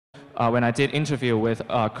when I did interview with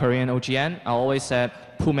Korean OGN, I always said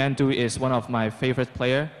Poohmandu is one of my favorite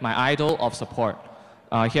player, my idol of support.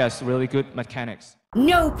 He has really good mechanics.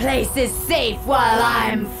 No place is safe while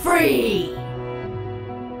I'm free!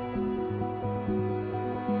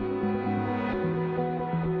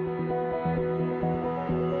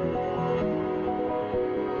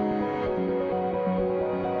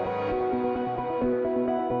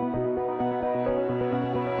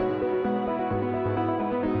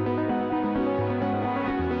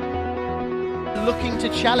 Looking to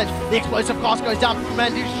challenge. The explosive cast goes down.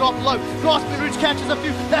 Poohmandu's shot low. Grasping Roots catches a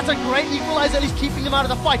few. That's a great equalizer. He's keeping him out of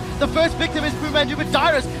the fight. The first victim is Poohmandu, but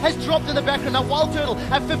Dyrus has dropped in the background. Now Wild Turtle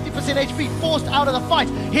at 50% HP, forced out of the fight.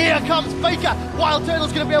 Here comes Faker. Wild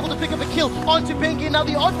Turtle's going to be able to pick up a kill onto Bengi. Now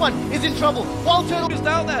the odd one is in trouble. Wild Turtle is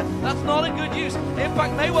down there. That's not a good use.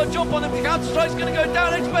 Impact may well jump on him. Counter-Strike's going to go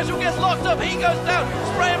down. X-Special gets locked up. He goes down.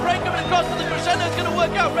 Spray and break coming across to the crescendo. It's going to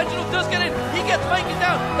work out. Reginald does get in. He gets Faker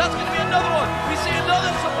down. That's going to be another one. We see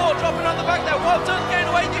another support dropping on the back there. Wild Turtle getting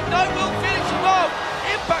away. The Ignite will finish him off.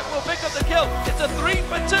 Impact will pick up the kill. It's a 3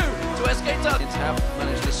 for 2 to SK Talents. Have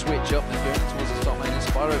managed to switch up. They're going towards the top lane. And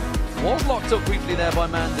Spyro was locked up briefly there by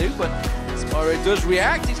Mandu, but Spyro does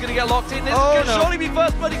react. He's going to get locked in. This could surely be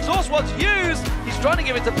First Blood. Exhaust once used. He's trying to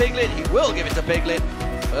give it to Piglet. He will give it to Piglet.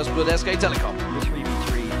 First Blood SK Telecom. The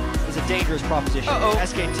 3v3 is a dangerous proposition.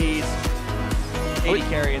 SKT's AD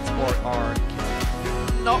carry and support are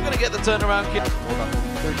not going to get the turnaround kill.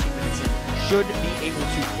 13 minutes in, should be able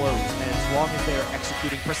to close, and as long as they are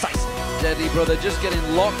executing precisely. Deadly Brother just getting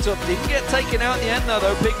locked up. Didn't get taken out in the end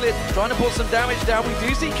though. Piglet trying to put some damage down. We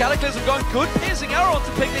do see Cataclysm going good piercing arrow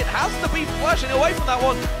onto Piglet. Has to be flashing away from that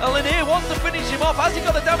one. Lanier wants to finish him off. Has he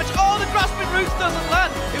got the damage? Oh, the Grasping Roots doesn't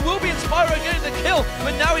land. It will be Spyro getting the kill,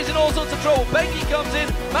 but now he's in all sorts of trouble. Bengi comes in.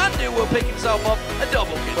 Mandu will pick himself up. A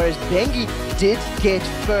double kill. Whereas Bengi did get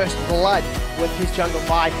First Blood with his jungle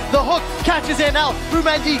buy. The hook catches NL.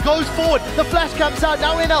 Poohmandu goes forward. The flash comes out.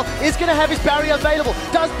 Now NL is going to have his barrier available.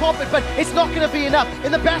 Does pop it, but it's not going to be enough.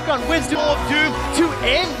 In the background, Wisdom of Doom to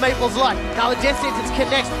end Maple's life. Now the Death Sentence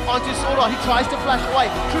connects onto Sword Art. He tries to flash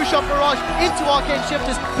away. True Shot Barrage into Arcane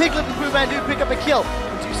Shifters. Piglet and Poohmandu pick up a kill.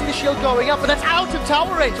 You see the shield going up, but that's out of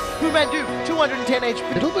tower range. Poohmandu, 210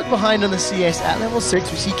 HP. A little bit behind on the CS at level 6.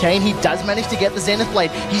 We see Kane, he does manage to get the Zenith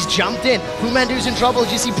Blade. He's jumped in. Poohmandu's in trouble. As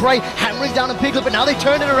you see Prey hammering down on Piglet, but now they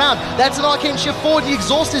turn it around. That's an Arcane Shift forward. The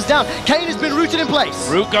Exhaust is down. Kane has been rooted in place.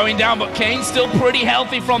 Root going down, but Kane's still pretty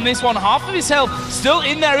healthy from this one. Half of his health still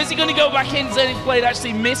in there. Is he going to go back in? Zenith Blade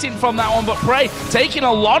actually missing from that one, but Prey taking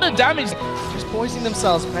a lot of damage. Poisoning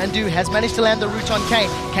themselves. Mandu has managed to land the root on Kane.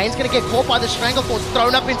 Kane's going to get caught by the Strangleforce,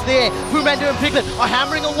 thrown up into the air. Poohmandu and Piglet are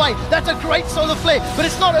hammering away. That's a great solar flare, but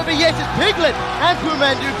it's not over yet. It's Piglet and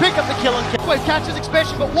Poohmandu pick up the kill on Kane. Wave catches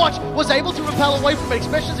Expression, but Watch was able to repel away from it.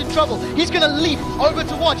 Expression's in trouble. He's going to leap over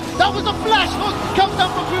to Watch. That was a flash hook. Comes up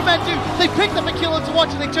from Poohmandu. They picked up a kill onto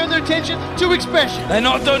Watch and they turn their attention to Expression. They're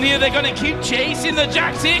not done here. They're going to keep chasing the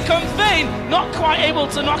Jacks. Here comes Vayne. Not quite able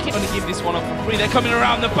to knock it. Going to give this one up for free. They're coming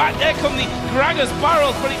around the back. There come the Gragas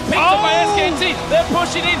barrels, but it's picked up by SKT. They're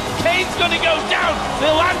pushing in. Kane's going to go down.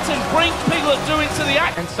 The Lantern brings Piglet through into the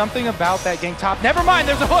act. And something about that gang top. Never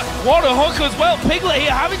mind, there's a hook. What a hook as well. Piglet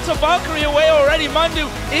here having to Valkyrie away already. Mandu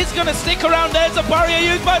is going to stick around. There's a barrier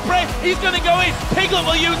used by Prey. He's going to go in. Piglet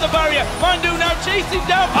will use the barrier. Mandu now chasing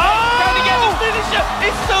down. Trying to get the finisher.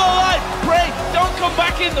 It's still alive. Prey, don't come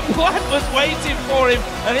back in. The plant was waiting for him.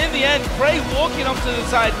 And in the end, Prey walking off to the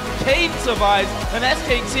side. Kane survives. And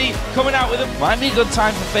SKT coming out with a might be a good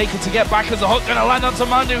time for Faker to get back as the hook going to land onto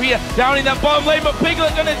Mandu here. Down in that bottom lane, but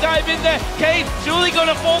Piglet going to dive in there. Kane surely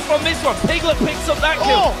going to fall from this one. Piglet picks up that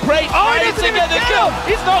kill. Prey trying to get the kill.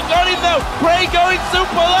 He's not got him though. Prey going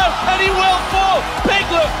super low, and he will fall.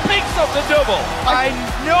 Piglet picks up the double. I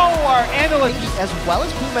know our analysts, as well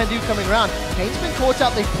as Poohmandu coming around. Kane's been caught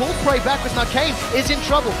out. They pull Prey backwards. Now Kane is in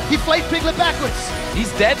trouble. He flayed Piglet backwards.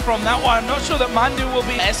 He's dead from that one. I'm not sure that Mandu will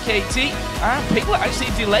be SKT. And Piglet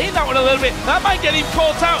actually delaying that one a little bit. That might get him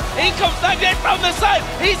caught out. In comes Nagnet from the side.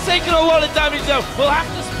 He's taking a lot of damage though. Will have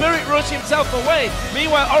to Spirit Rush himself away.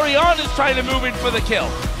 Meanwhile, Oriana's trying to move in for the kill.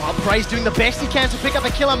 While Prey's doing the best he can to pick up a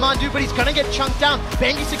kill on Mandu, but he's going to get chunked down.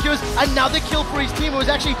 Bengi secures another kill for his team. It was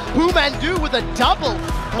actually Poohmandu with a double.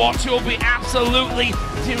 Watch will be absolutely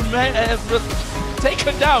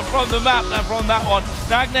taken down from the map and from that one.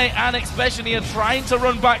 Nagne and especially are trying to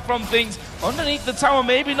run back from things underneath the tower.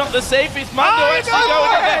 Maybe not the safest. Mando actually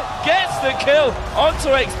going in there, gets the kill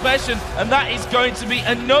onto Expression, and that is going to be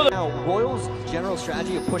another. Now, Royal's general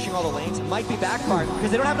strategy of pushing all the lanes might be backfired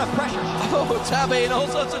because they don't have enough pressure. Oh, Tabby in all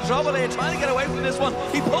sorts of trouble here, trying to get away from this one.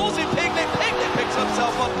 He pulls in Piglet. picks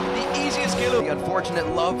himself up the easiest kill. The unfortunate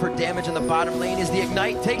love for damage in the bottom lane is the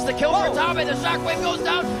Ignite. Takes the kill for Tame. The Shockwave goes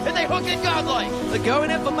down, and they hook in Godlike. They're going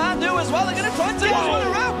in for Mandu as well. They're going to try and take this one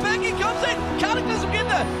around. Becky comes in. Cataclysm in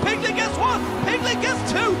there. Piglet gets one. Piglet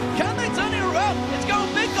gets two. Can they turn it around? It's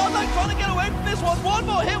going big. Godlike trying to get away from this one. One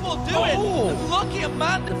more hit will do it. Lucky a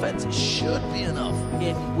man defense should be enough.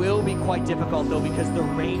 It will be quite difficult though because the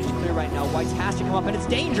range is clear right now. Whites has to come up and it's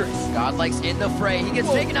dangerous. Godlike's in the fray. He gets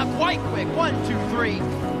taken out quite quick. 1, 2, 3.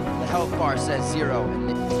 The health bar says 0. And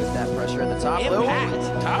with that pressure at the top. Impact.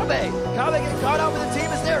 Kame getting caught out with the team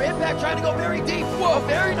is there. Impact trying to go very deep. Whoa, a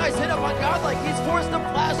very nice hit up on Godlike. He's forced to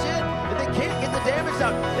flash in. And they can't get the damage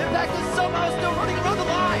down. Impact is somehow still running around the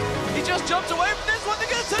line. He just jumps away from this one. They're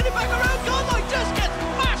going to turn it back around. Godlike just gets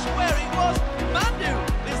mashed where he was. Mandu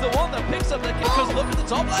is the one that picks up the kill. Because look at the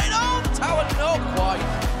top lane. Oh, the tower, not quite.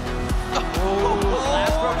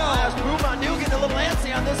 Last from last. Poohmandu getting a little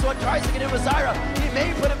antsy on this one. Tries to get in with Zyra. He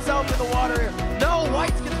may put himself in the water here. No,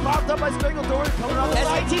 Whites gets popped up by Springlethorn. Coming on the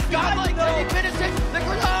side. SIT's Godlike. Can he finish it? The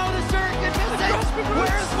Shuriken missing.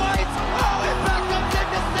 Where's Whites? Oh, Impact comes in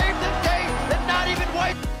to save the day. And not even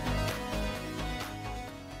White.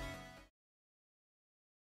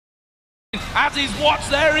 As he's watched,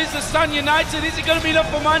 there is the Stun United. Is it going to be enough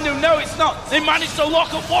for Mandu? No, it's not. They managed to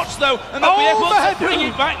lock up Watch though, and they'll be able to bring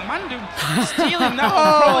it back. Mandu stealing that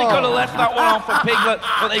one. Probably could have left that one on for Piglet,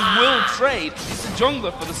 but they will trade. It's the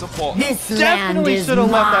jungler for the support. This land Definitely is should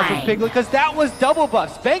have left that for mine. Piglet because that was double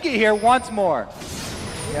buff. Spanky here once more.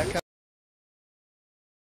 Yeah,